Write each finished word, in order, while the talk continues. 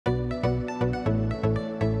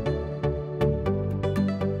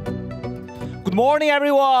Good morning,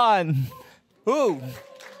 everyone. Ooh.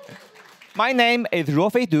 My name is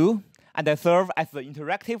Ruofei, and I serve as the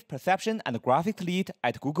Interactive Perception and Graphics Lead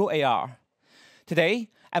at Google AR. Today,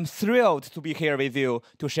 I'm thrilled to be here with you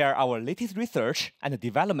to share our latest research and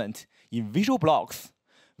development in visual blocks,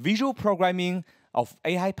 visual programming of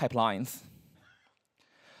AI pipelines.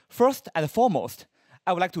 First and foremost,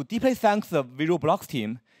 I would like to deeply thank the visual blocks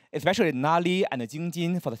team, especially Nali and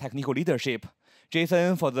Jingjin for the technical leadership,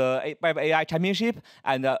 Jason for the Web AI Championship,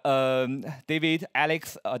 and David,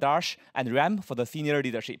 Alex, Adarsh, and Ram for the senior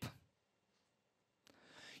leadership.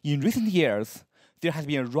 In recent years, there has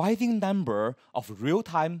been a rising number of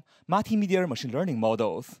real-time multimedia machine learning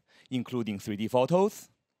models, including 3D photos,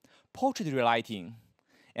 portrait relighting,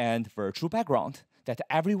 and virtual background that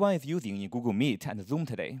everyone is using in Google Meet and Zoom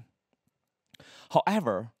today.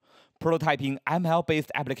 However, prototyping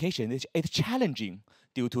ML-based application is challenging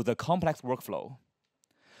due to the complex workflow.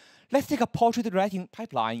 Let's take a portrait writing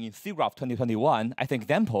pipeline in SIGGRAPH 2021 as an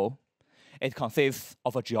example. It consists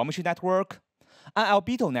of a geometry network, an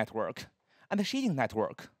albedo network, and a shading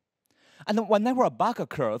network. And whenever a bug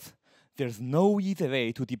occurs, there's no easy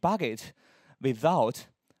way to debug it without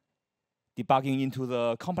debugging into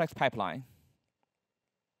the complex pipeline.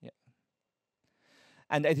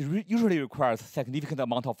 And it usually requires a significant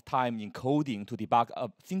amount of time in coding to debug a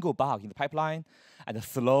single bug in the pipeline, and a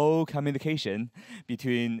slow communication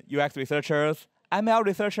between UX researchers, ML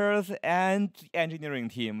researchers, and the engineering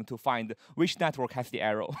team to find which network has the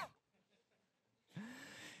error.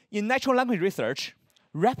 In natural language research,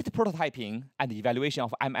 rapid prototyping and evaluation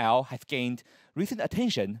of ML has gained recent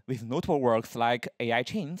attention with notable works like AI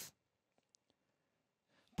chains,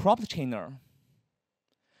 prompt chainer.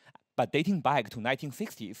 But dating back to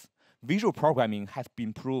 1960s, visual programming has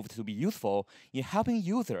been proved to be useful in helping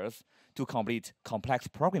users to complete complex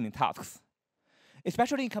programming tasks.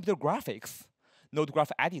 Especially in computer graphics, node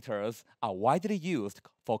graph editors are widely used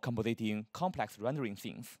for compositing complex rendering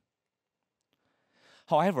scenes.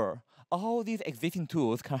 However, all these existing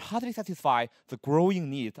tools can hardly satisfy the growing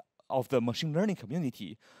need of the machine learning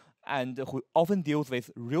community, and who often deals with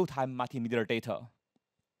real-time multimedia data.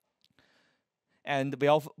 And we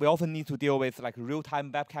often need to deal with like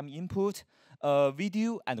real-time webcam input,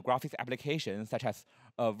 video and graphics applications such as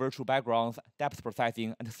virtual backgrounds, depth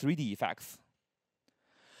processing, and 3D effects.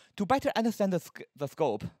 To better understand the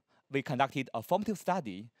scope, we conducted a formative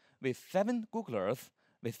study with 7 Googlers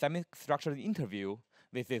with semi-structured interview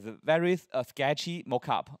with this very sketchy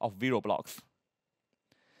mock-up of visual blocks.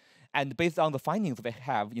 And based on the findings we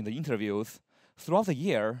have in the interviews, throughout the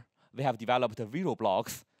year, we have developed visual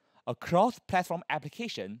blocks, a cross-platform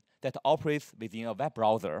application that operates within a web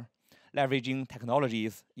browser, leveraging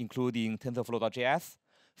technologies including TensorFlow.js,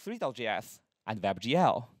 3.js, and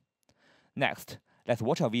WebGL. Next, let's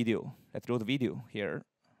watch a video. Let's roll the video here.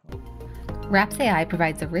 RAPS AI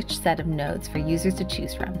provides a rich set of nodes for users to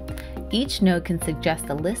choose from. Each node can suggest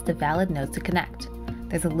a list of valid nodes to connect.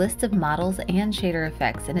 There's a list of models and shader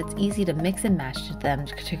effects, and it's easy to mix and match them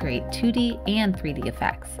to create 2D and 3D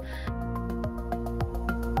effects.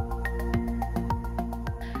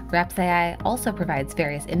 RAPS AI also provides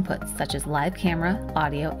various inputs such as live camera,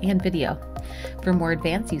 audio, and video. For more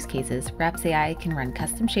advanced use cases, RAPS AI can run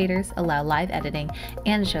custom shaders, allow live editing,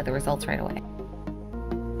 and show the results right away.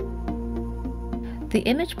 The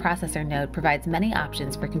image processor node provides many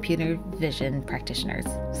options for computer vision practitioners,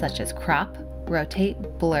 such as crop, rotate,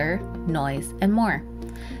 blur, noise, and more.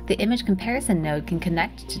 The image comparison node can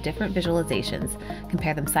connect to different visualizations,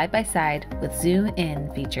 compare them side by side with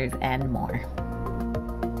zoom-in features, and more.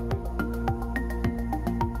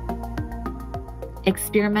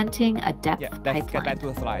 Experimenting a depth pipeline. Let's get back to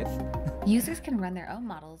the slides. Users can run their own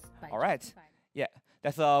models by All right. Yeah,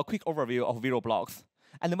 that's a quick overview of visual blocks.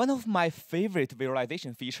 And one of my favorite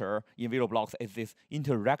visualization feature in visual blocks is this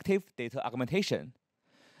interactive data augmentation,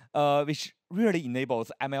 which really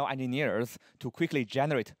enables ML engineers to quickly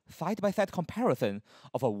generate side-by-side comparison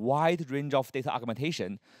of a wide range of data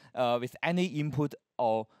augmentation with any input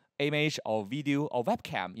or image or video or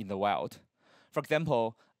webcam in the wild. For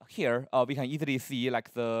example, here we can easily see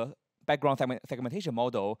like the background segmentation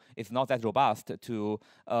model is not that robust to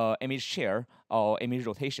image share or image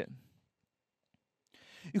rotation.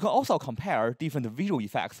 You can also compare different visual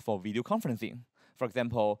effects for video conferencing. For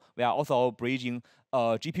example, we are also bridging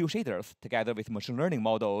GPU shaders together with machine learning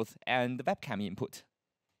models and webcam input.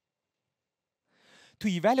 To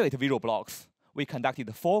evaluate visual blocks, we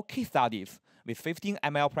conducted 4 case studies with 15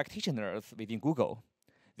 ML practitioners within Google.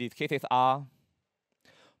 These cases are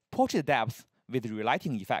portrait depth with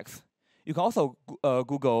relighting effects. You can also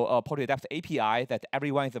Google Portrait Depth API that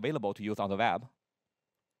everyone is available to use on the web.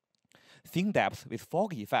 thin depth with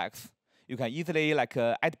fog effects. You can easily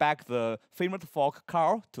add back the famous fog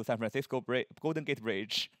car to San Francisco Golden Gate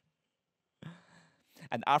Bridge.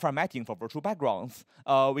 And alpha matching for virtual backgrounds,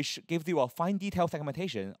 which gives you a fine detail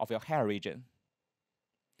segmentation of your hair region.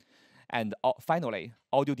 And finally,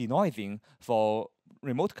 audio denoising for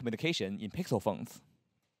remote communication in Pixel phones.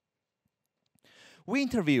 We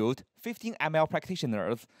interviewed 15 ML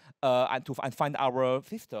practitioners and find our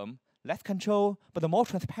system less control, but more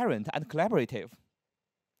transparent and collaborative.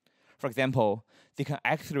 For example, they can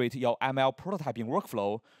accelerate your ML prototyping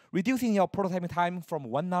workflow, reducing your prototyping time from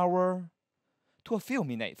 1 hour to a few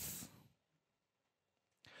minutes.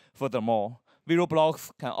 Furthermore,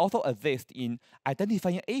 ViroBlocks can also assist in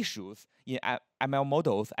identifying issues in ML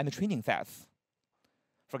models and training sets.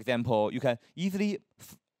 For example, you can easily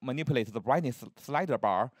manipulate the brightness slider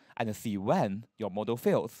bar and see when your model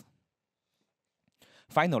fails.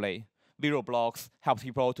 Finally, ViroBlocks helps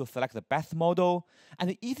people to select the best model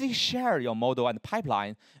and easily share your model and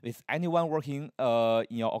pipeline with anyone working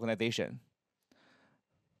in your organization.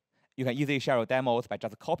 You can easily share your demos by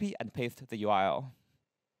just copy and paste the URL.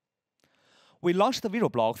 We launched the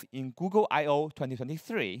ViroBlocks in Google I/O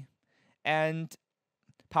 2023 and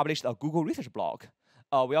published a Google research blog.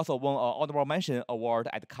 We also won an honorable mention award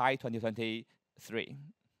at Kai 2023.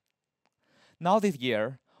 Now this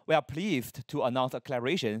year, we are pleased to announce a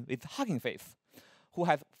collaboration with Hugging Face, who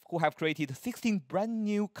have created 16 brand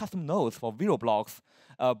new custom nodes for ViroBlocks,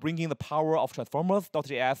 bringing the power of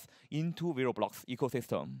transformers.js into ViroBlocks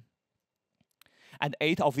ecosystem. And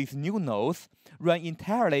 8 of these new nodes run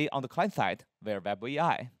entirely on the client side via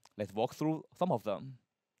WebAI. Let's walk through some of them.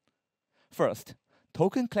 First,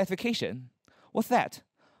 token classification. What's that?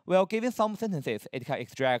 Well, given some sentences, it can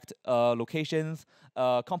extract locations,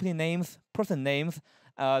 company names, person names,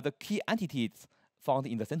 the key entities found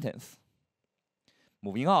in the sentence.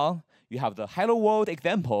 Moving on, you have the hello world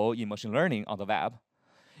example in machine learning on the web.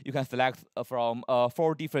 You can select from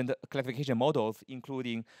 4 different classification models,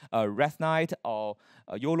 including ResNight or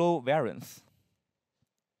YOLO variants.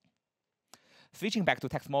 Switching back to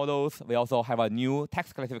text models, we also have a new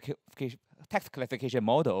text classification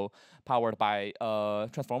model powered by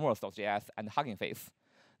Transformers.js and Hugging Face.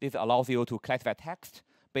 This allows you to classify text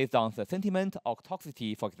based on the sentiment or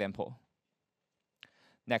toxicity, for example.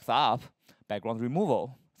 Next up, background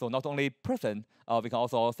removal. So not only person, we can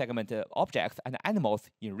also segment objects and animals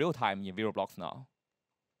in real time in ViroBlocks now.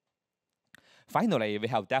 Finally, we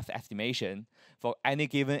have depth estimation. For any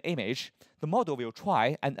given image, the model will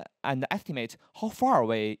try and estimate how far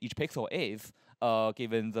away each pixel is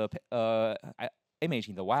given the image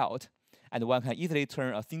in the wild. And one can easily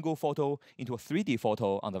turn a single photo into a 3D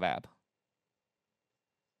photo on the web.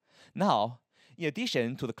 Now, in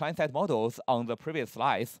addition to the client-side models on the previous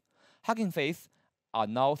slides, Hugging Face are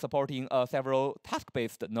now supporting several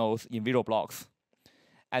task-based nodes in ViroBlocks.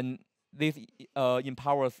 And this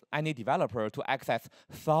empowers any developer to access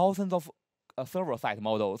thousands of server-side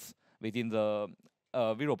models within the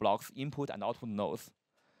ViroBlocks input and output nodes.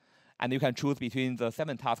 And you can choose between the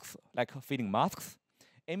 7 tasks like filling masks,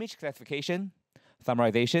 image classification,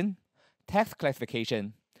 summarization, text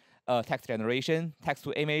classification, text generation, text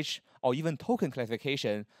to image, or even token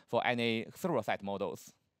classification for any server-side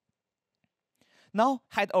models. Now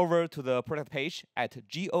head over to the product page at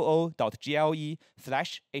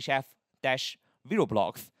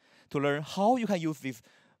goo.gle/hf-ViroBlocks to learn how you can use these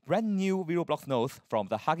brand new ViroBlocks nodes from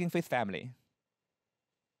the Hugging Face family.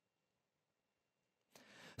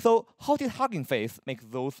 So how did Hugging Face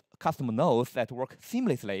make those custom nodes that work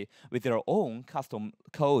seamlessly with their own custom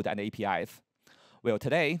code and APIs? Well,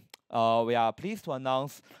 today, we are pleased to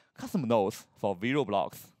announce custom nodes for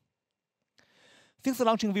ViroBlocks. Since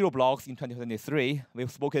launching ViroBlocks in 2023,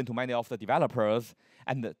 we've spoken to many of the developers,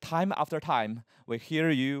 and time after time, we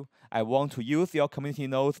hear you, I want to use your community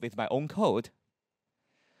nodes with my own code.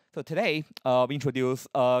 So today, we introduce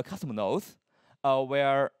custom nodes,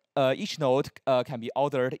 where each node can be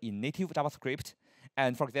ordered in native JavaScript.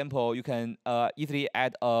 And for example, you can easily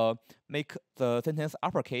make the sentence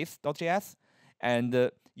uppercase.js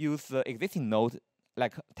and use the existing node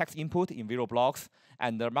like text input in ViroBlocks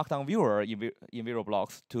and the markdown viewer in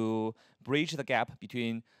ViroBlocks to bridge the gap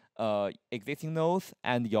between existing nodes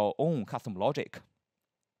and your own custom logic.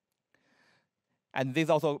 And this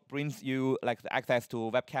also brings you like the access to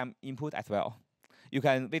webcam input as well. You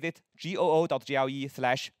can visit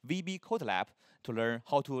goo.gle/vbcodelab to learn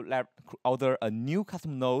how to order a new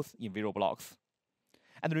custom node in ViroBlocks.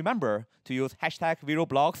 And remember to use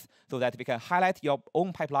 #ViroBlocks so that we can highlight your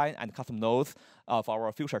own pipeline and custom nodes for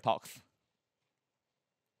our future talks.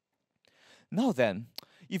 Now then,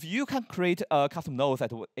 If you can create a custom node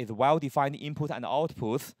that is well-defined input and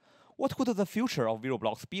outputs, what could the future of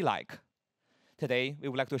VeloBlocks be like? Today, we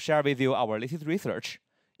would like to share with you our latest research,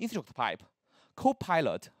 InstructPipe,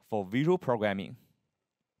 co-pilot for visual programming.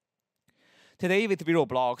 Today, with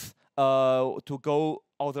VeloBlocks, to go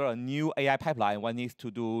order a new AI pipeline, one needs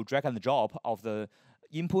to do drag and drop of the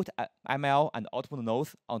input ML and output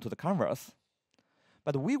nodes onto the canvas.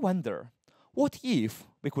 But we wonder, what if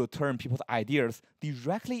we could turn people's ideas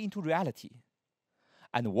directly into reality?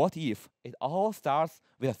 And what if it all starts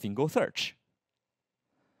with a single search?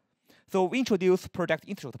 So we introduced Project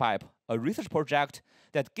InstructPipe, a research project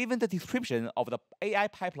that, given the description of the AI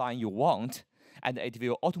pipeline you want, and it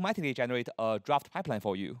will automatically generate a draft pipeline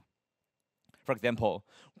for you. For example,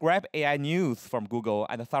 grab AI news from Google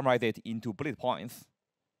and summarize it into bullet points.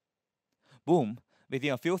 Boom,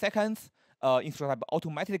 within a few seconds, InstructPipe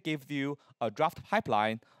automatically gives you a draft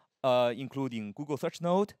pipeline, including Google search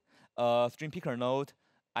node, stream picker node,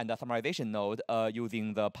 and a summarization node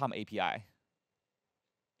using the PaLM API.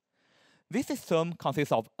 This system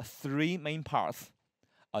consists of 3 main parts: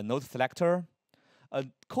 a node selector, a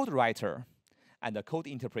code writer, and a code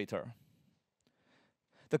interpreter.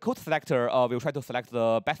 The code selector will try to select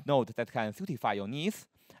the best node that can satisfy your needs,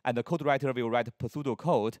 and the code writer will write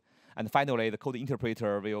pseudo-code, and finally, the code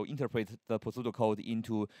interpreter will interpret the pseudo-code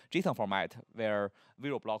into JSON format, where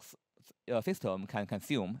VeloBlocks system can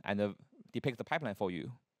consume and depict the pipeline for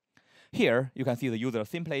you. Here, you can see the user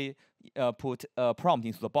simply put a prompt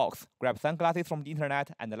into the box, grab sunglasses from the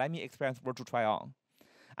internet, and let me experience virtual try-on.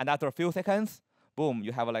 And after a few seconds, boom,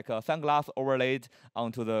 you have like a sunglass overlaid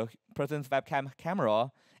onto the person's webcam camera,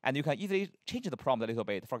 and you can easily change the prompt a little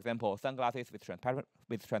bit. For example, sunglasses with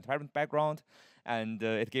transparent background, and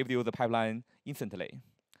it gives you the pipeline instantly.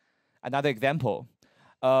 Another example,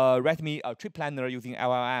 write me a trip planner using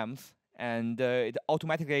LLMs, and it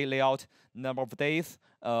automatically lay out number of days,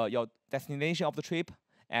 your destination of the trip,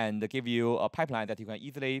 and give you a pipeline that you can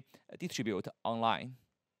easily distribute online.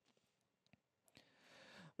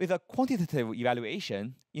 With a quantitative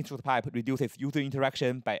evaluation, InstructPipe reduces user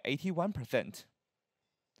interaction by 81%.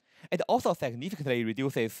 It also significantly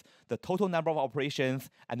reduces the total number of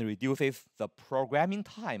operations and reduces the programming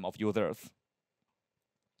time of users.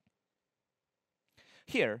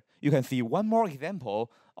 Here, you can see one more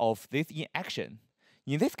example of this in action.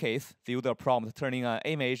 In this case, the user prompt turning a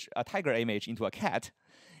tiger image into a cat,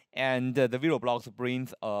 and the VeloBlocks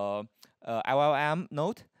brings a LLM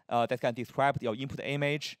node that can describe your input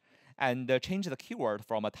image and change the keyword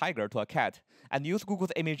from a tiger to a cat, and use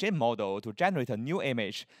Google's ImageGen model to generate a new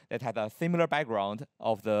image that has a similar background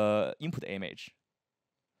of the input image.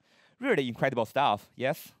 Really incredible stuff,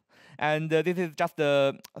 yes? And this is just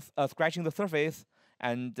scratching the surface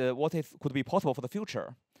and what could be possible for the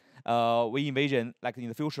future. We envision, like in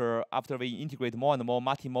the future, after we integrate more and more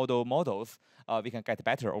multimodal models, we can get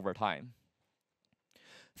better over time.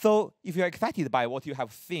 So if you're excited by what you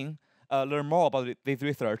have seen, learn more about this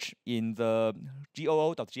research in the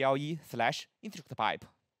goo.gle/InstructPipe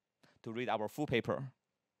to read our full paper.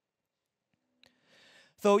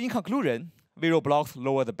 So in conclusion, VeloBlocks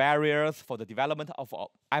lower the barriers for the development of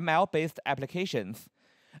ML-based applications.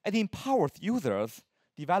 It empowers users,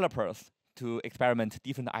 developers, to experiment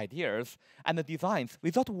different ideas and designs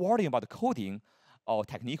without worrying about coding or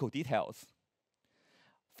technical details.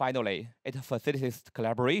 Finally, it facilitates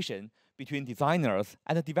collaboration between designers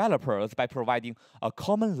and developers by providing a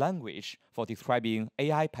common language for describing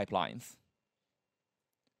AI pipelines.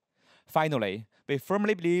 Finally, we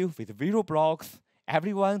firmly believe with VeloBlocks,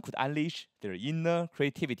 everyone could unleash their inner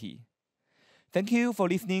creativity. Thank you for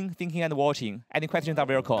listening, thinking, and watching. Any questions are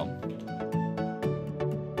welcome.